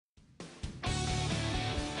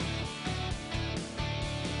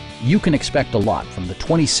You can expect a lot from the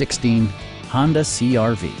 2016 Honda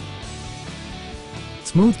CR-V.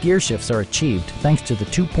 Smooth gear shifts are achieved thanks to the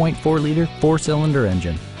 2.4-liter four-cylinder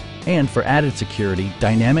engine. And for added security,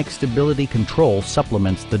 dynamic stability control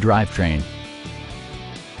supplements the drivetrain.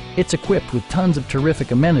 It's equipped with tons of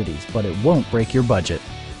terrific amenities, but it won't break your budget.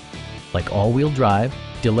 Like all-wheel drive,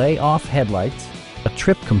 delay-off headlights, a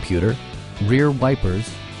trip computer, rear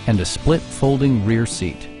wipers, and a split folding rear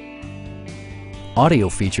seat. Audio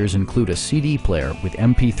features include a CD player with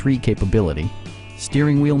MP3 capability,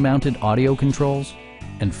 steering wheel mounted audio controls,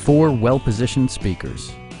 and 4 well-positioned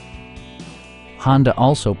speakers. Honda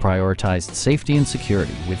also prioritized safety and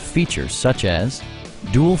security with features such as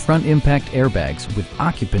dual front impact airbags with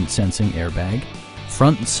occupant sensing airbag,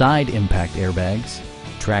 front and side impact airbags,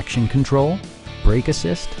 traction control, brake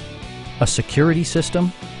assist, a security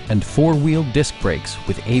system, and 4-wheel disc brakes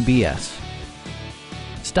with ABS.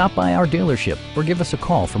 Stop by our dealership or give us a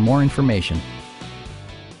call for more information.